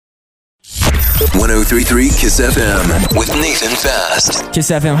103.3 Kiss FM with Nathan Fast. Kiss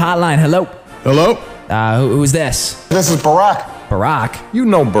FM hotline. Hello. Hello? Who's this? This is Barack. Barack? You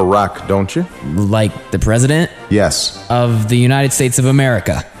know Barack, don't you? Like the president Yes. of the United States of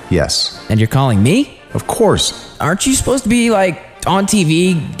America. Yes. And you're calling me? Of course. Aren't you supposed to be like on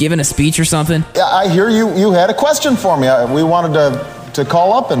TV giving a speech or something? Yeah, I hear you had a question for me. We wanted to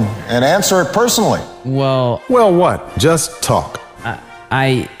call up and answer it personally. Well, Well, what? Just talk.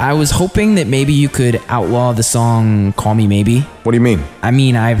 I was hoping that maybe you could outlaw the song Call Me Maybe. What do you mean? I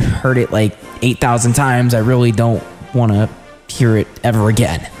mean, I've heard it like 8,000 times. I really don't want to hear it ever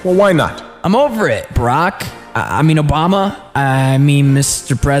again. Well, why not? I'm over it, Barack. I mean, Obama. I mean,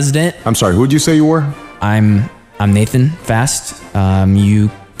 Mr. President. I'm sorry, who'd you say you were? I'm Nathan Fast. You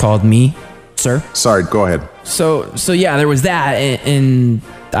called me, sir. Sorry, go ahead. So yeah, there was that, and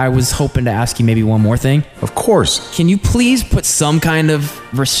I was hoping to ask you maybe one more thing. Of course. Can you please put some kind of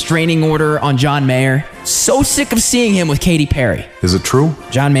restraining order on John Mayer? So sick of seeing him with Katy Perry. Is it true?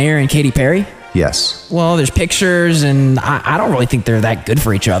 John Mayer and Katy Perry? Yes. Well, there's pictures, and I don't really think they're that good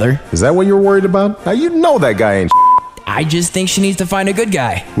for each other. Is that what you're worried about? Now, you know that guy ain't I just think she needs to find a good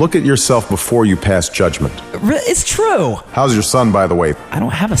guy. Look at yourself before you pass judgment. It's true. How's your son, by the way? I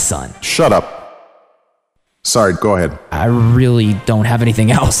don't have a son. Shut up. Sorry, go ahead. I really don't have anything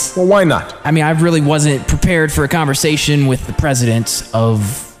else. Well, why not? I mean, I really wasn't prepared for a conversation with the president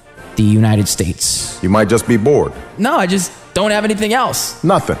of the United States. You might just be bored. No, I just don't have anything else.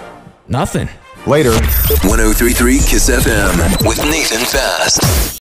 Nothing. Nothing. Later. 103.3 Kiss FM with Nathan Fast.